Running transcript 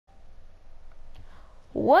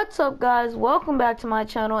What's up, guys? Welcome back to my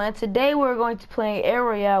channel, and today we're going to play Battle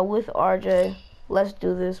Royale with RJ. Let's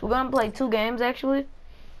do this. We're gonna play 2 games actually,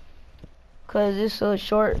 cause it's a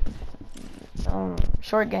short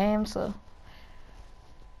game. So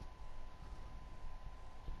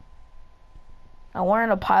I'm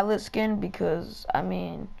wearing a pilot skin because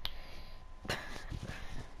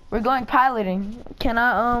we're going piloting. Can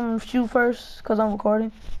I shoot first? Cause I'm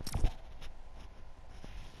recording.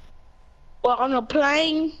 Well, on a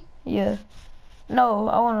plane? Yeah. No,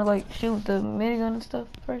 I wanna like shoot the minigun and stuff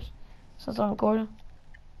first, since I'm recording.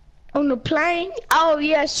 On the plane? Oh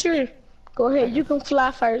yeah, sure. Go ahead, you can fly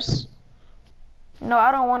first. No,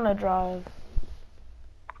 I don't wanna drive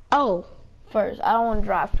Oh. first. I don't wanna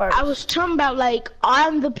drive first. I was talking about like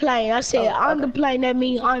on the plane. I said on the plane, that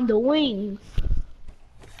means on the wing.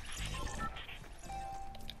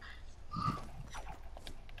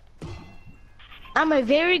 I'm a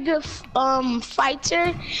very good fighter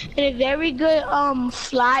and a very good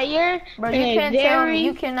flyer. Bro,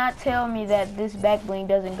 you cannot tell me that this back bling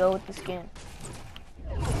doesn't go with the skin.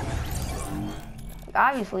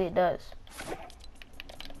 Obviously it does.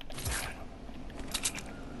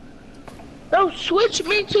 Don't switch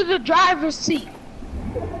me to the driver's seat.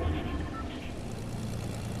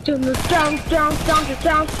 That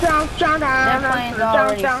plane's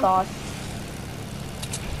already sauced.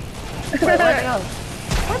 Wait, where'd they go?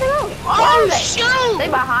 Where'd they go? Oh shoot! They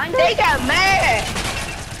behind us? They got mad.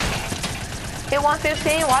 Hit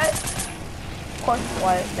 115, what? Of course,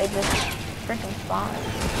 what? They just freaking spawned.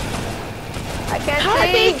 I can't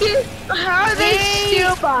see. How are they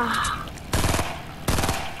still behind?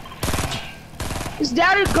 Is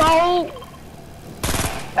that a goal?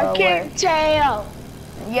 I can't tell.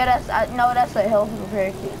 Yeah, that's a health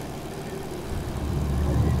repair kit.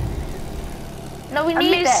 No, we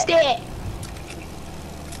need that. It.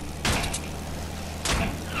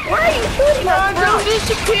 Where are you shooting us from? Don't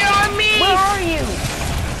disappear on me. Where are you?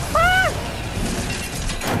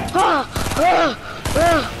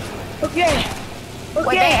 Okay.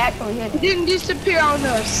 Wait, they actually hit It me. didn't disappear on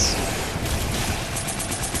us.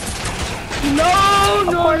 No, Of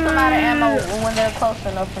course I'm out of ammo when they're close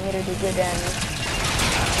enough for me to do good damage.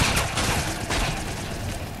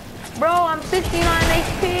 Bro, I'm 69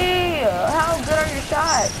 HP. How good are your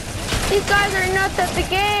shots? These guys are nuts at the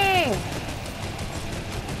game.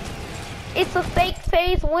 It's a fake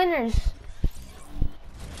phase winners.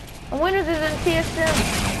 The winners is in TSM.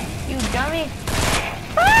 You dummy.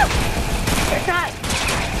 Ah! They're shot.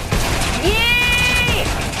 Yay!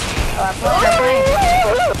 Oh, I played.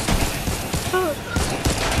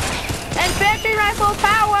 And factory rifle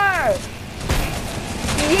power!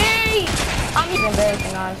 Yay! I'm even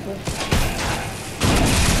embarrassing, honestly.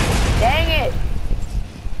 Dang it!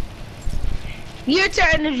 Your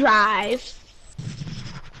turn to drive.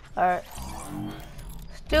 Alright.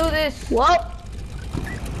 Let's do this. Whoop.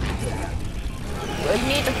 We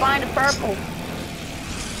need to find a purple.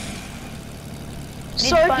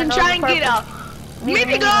 So we can try and get a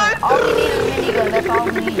minigun. All we need is a minigun. That's all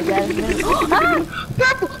we need. That is minigun.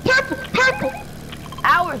 Purple.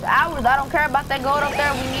 Ours. I don't care about that gold up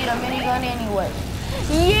there. We need a minigun anyway.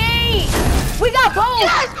 Yay! We got both!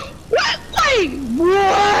 Yes! Wait!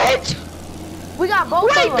 What? We got both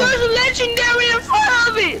of them. There's a legendary in front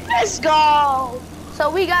of it! Let's go! So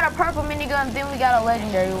we got a purple minigun, then we got a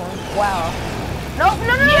legendary one. Wow. Nope,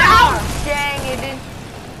 no. Dang it, dude.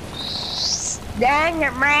 Dang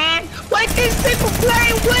it, man. What these people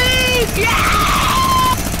play with? Yeah!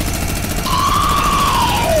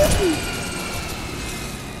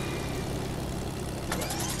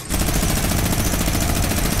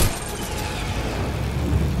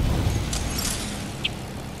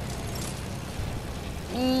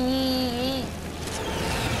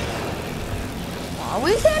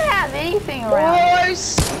 We can't have anything around. Boys,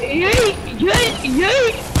 yay!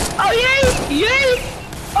 Oh, yay!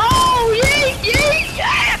 Oh, yay!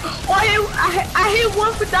 Oh, I hit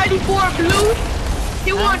one for 34 blue.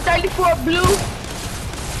 He won 34 blue.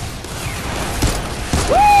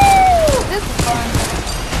 Woo! This is fun.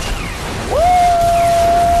 Woo!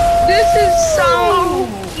 This is so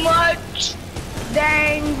much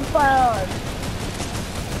dang fun.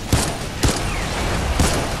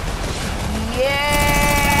 Yeah!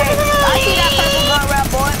 I see that purple gun wrap,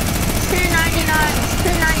 boy. 299,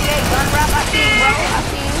 298 gun wrap. I see you, bro. I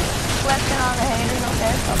see you. Flexing on the haters.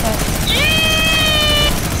 Okay.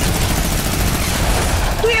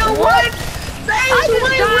 We are one. I just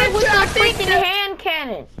died with a freaking hand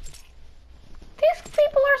cannon. These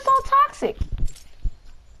people are so toxic.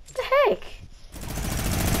 What the heck?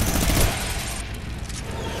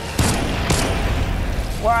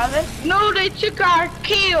 Where are they? No, they took our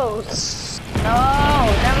kills. No,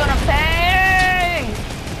 they're gonna pay.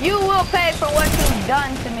 You will pay for what you've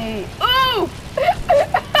done to me. Ooh!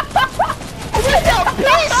 With a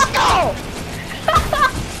pistol!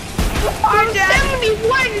 From RJ,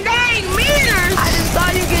 71 dang meters! I just saw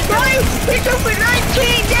you get Right? He took for 19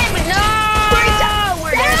 damage! No!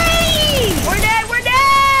 We're dead. Dang! We're dead. We're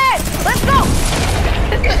dead. Let's go.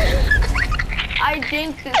 I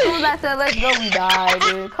jinxed it. As soon as I said let's go, we died,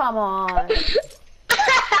 dude. Come on.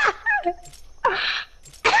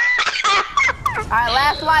 Alright,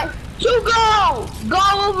 last life. 2 goals!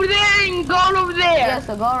 Goal over there and goal over there. Yes,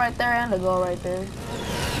 a goal right there and a goal right there.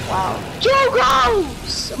 Wow. 2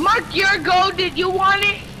 goals! Mark your goal. Did you want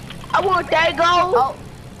it? I want that goal. Oh,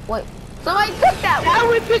 wait. Somebody took that one.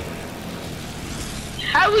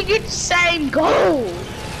 How we get the same goal?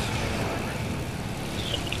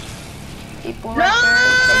 People No!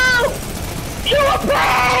 right You will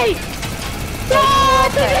pay! No!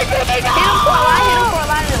 there. Hit him for a line. Hit him for a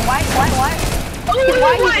line. White. Oh,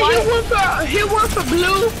 he went for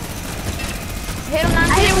blue. Hit him I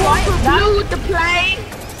 19. hit one White. for Got blue him. with the plane.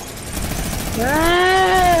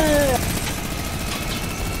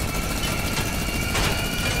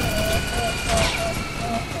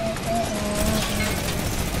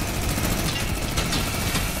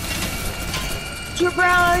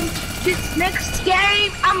 Jerron, this next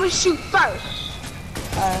game, I'm gonna shoot first.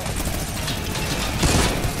 Alright.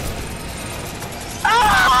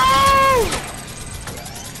 Oh!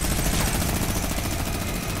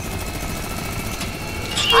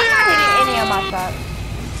 I'm not hitting any of my shots.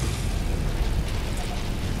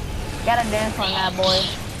 Gotta dance on that, boy.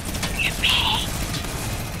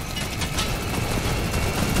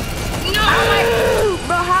 No!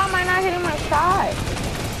 Bro, how am I not hitting my shot?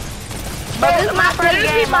 Bro, this is my first This is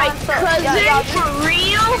game my on, so cousin, for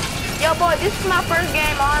real? yo, boy, this is my first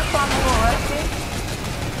game on, so I'm a little rusty.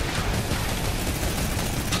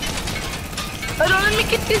 Hold on, let me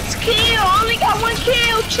get this kill. I only got 1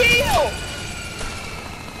 kill. Chill.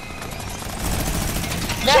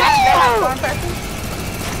 They have storm person.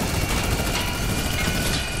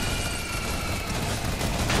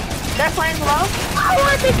 Their plane's low. I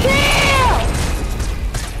want the kill.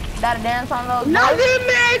 Gotta dance on those. Not boys. even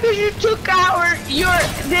mad because you took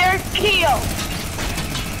their kill.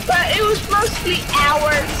 But it was mostly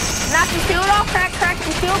ours. Knock the shield off, crack the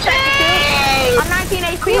shield, crack the shield. I'm 19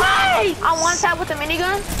 HP. Right. I'm one tap with a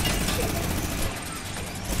minigun.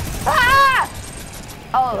 Ah!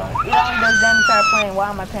 Oh, it only does damage to our plane. Why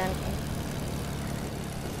am I panicking?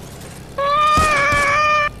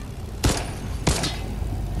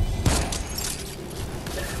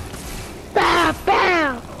 Bow,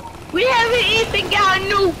 bow. We haven't even got a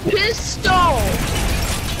new pistol.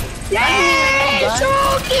 Yeah, it's Here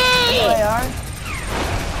okay. they are.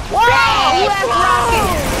 Whoa! Who has rocket?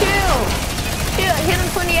 Chill. Hit him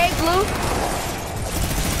 28 blue.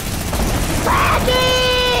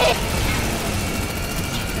 Rocket!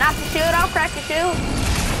 Knock the shield off, crack the shield.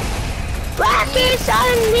 Rocket's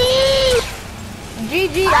on me!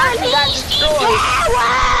 GG, I actually got destroyed.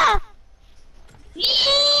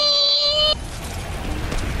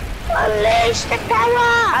 Unleash the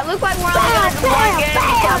power! I look like we're only gonna do one game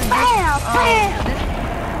because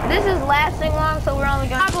this is lasting long, so we're only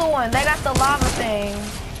gonna do one. They got the lava thing.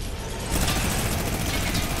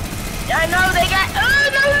 I know they got. Oh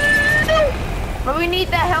no! But we need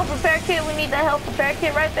that health repair kit. We need that health repair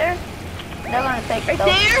kit right there. They're gonna take it Right though.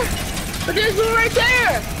 there? But there's one right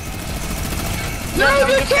there! Yeah, No, don't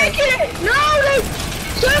they get took it! No, they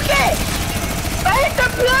took it! I hit the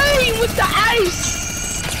plane with the ice!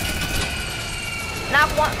 Knock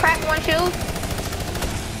one, crack one shield.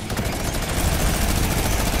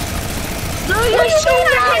 No, What you're are you so doing?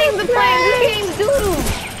 Not not hitting the plane. You're hitting doo-doo.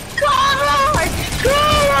 Carl!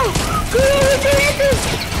 Carl! Carl, we can hit this!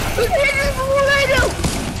 We can hit this tornado!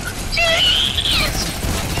 Jeez!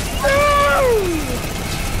 No!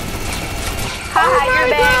 Haha, Oh you're my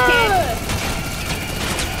bad, God. kid.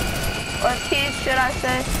 Or kids, should I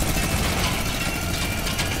say.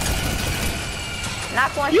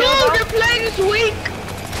 Knock one Yo, shield the off. plane is weak!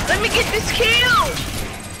 Let me get this kill!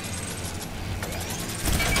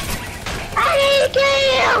 I need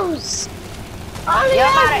kills! Only Yeah,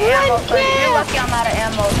 I'm out of have ammo, one so you're kill. lucky I'm out of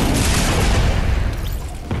ammo.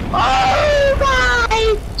 Oh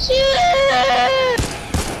my shit!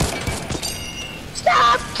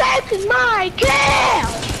 Stop taking my kill!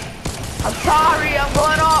 I'm sorry, I'm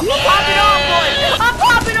going off. I'm popping off, boys. I'm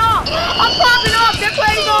popping off. I'm popping off. They're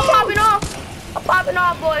playing on popping off. I'm popping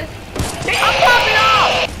off, boys. I'm popping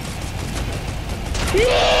off.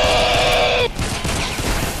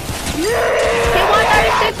 Hit 130.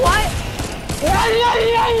 Stay quiet.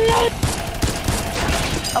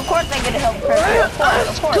 Of course they get a help person.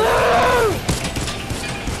 Of course.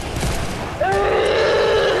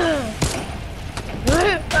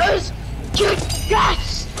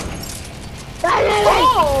 Yes!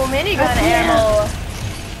 Oh, minigun ammo.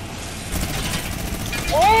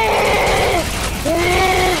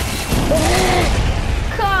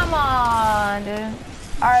 Come on, dude.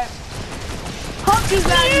 Alright. Hope you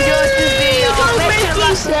guys enjoyed this video. Make sure to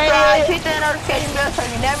like, subscribe, hit that notification bell so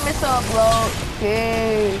you never miss an upload.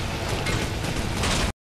 Peace.